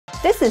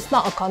This is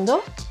not a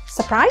condo.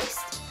 Surprised?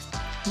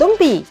 Don't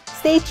be.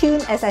 Stay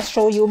tuned as I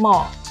show you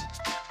more.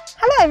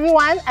 Hello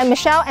everyone, I'm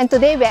Michelle and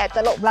today we're at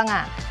Telok,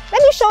 Blangah.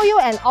 Let me show you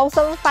an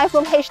awesome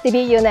 5-room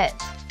HDB unit.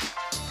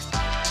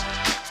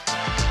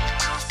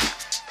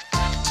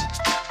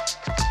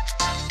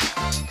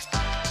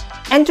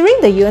 Entering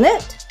the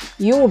unit,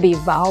 you will be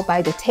wowed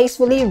by the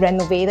tastefully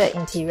renovated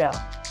interior.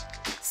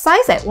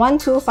 Sized at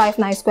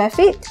 1259 square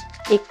feet,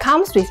 it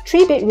comes with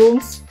 3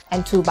 bedrooms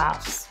and 2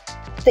 baths.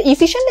 The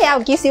efficient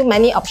layout gives you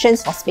many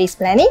options for space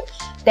planning.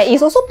 There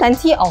is also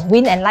plenty of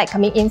wind and light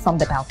coming in from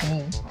the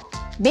balcony.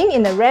 Being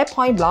in a rare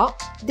point block,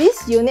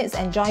 these units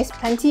enjoys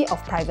plenty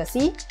of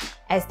privacy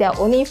as there are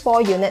only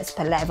 4 units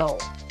per level.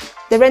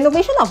 The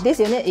renovation of this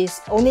unit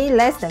is only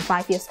less than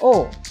 5 years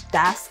old,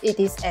 thus it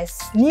is as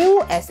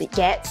new as it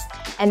gets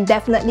and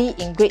definitely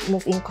in great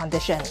move-in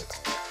condition.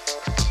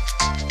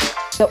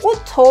 The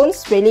wood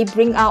tones really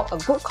bring out a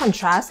good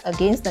contrast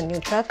against the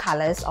neutral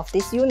colours of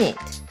this unit.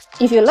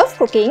 If you love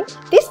cooking,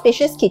 this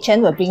spacious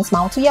kitchen will bring a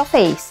smile to your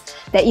face.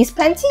 There is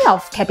plenty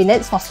of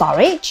cabinets for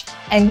storage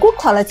and good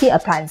quality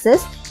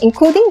appliances,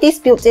 including this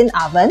built-in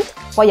oven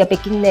for your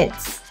baking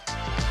needs.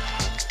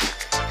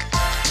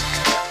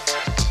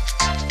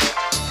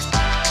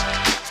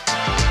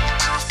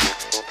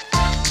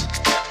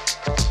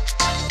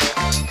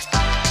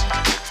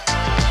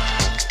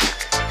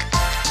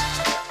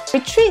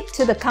 Retreat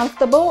to the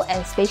comfortable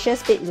and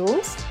spacious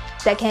bedrooms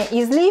that can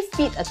easily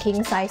fit a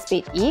king-size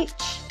bed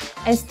each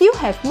and still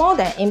have more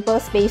than ample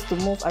space to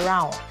move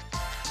around.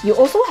 You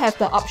also have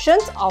the option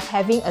of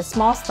having a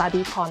small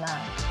study corner.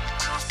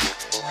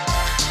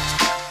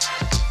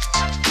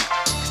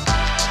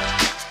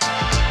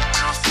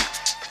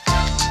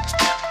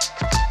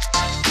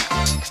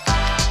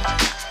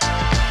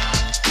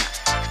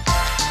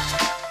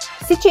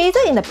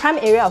 Situated in the prime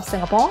area of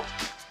Singapore,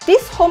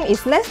 this home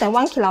is less than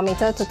 1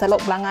 kilometer to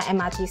Telok Blangah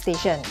MRT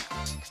station.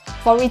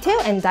 For retail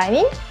and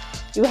dining,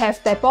 you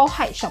have Depot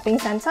Heights Shopping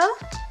Centre,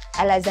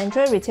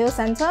 Alexandra Retail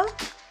Centre,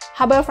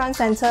 Harbourfront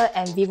Centre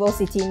and Vivo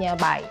City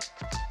nearby.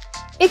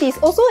 It is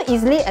also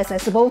easily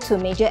accessible to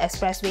major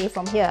expressway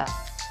from here.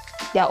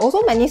 There are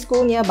also many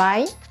schools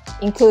nearby,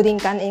 including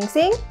Gan Eng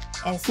Seng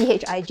and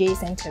CHIJ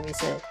St.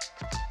 Teresa.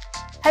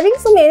 Having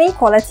so many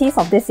qualities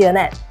of this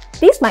unit,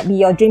 this might be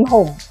your dream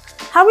home.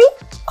 Hurry!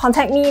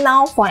 Contact me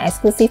now for an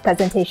exclusive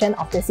presentation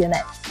of this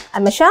unit.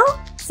 I'm Michelle.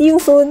 See you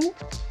soon!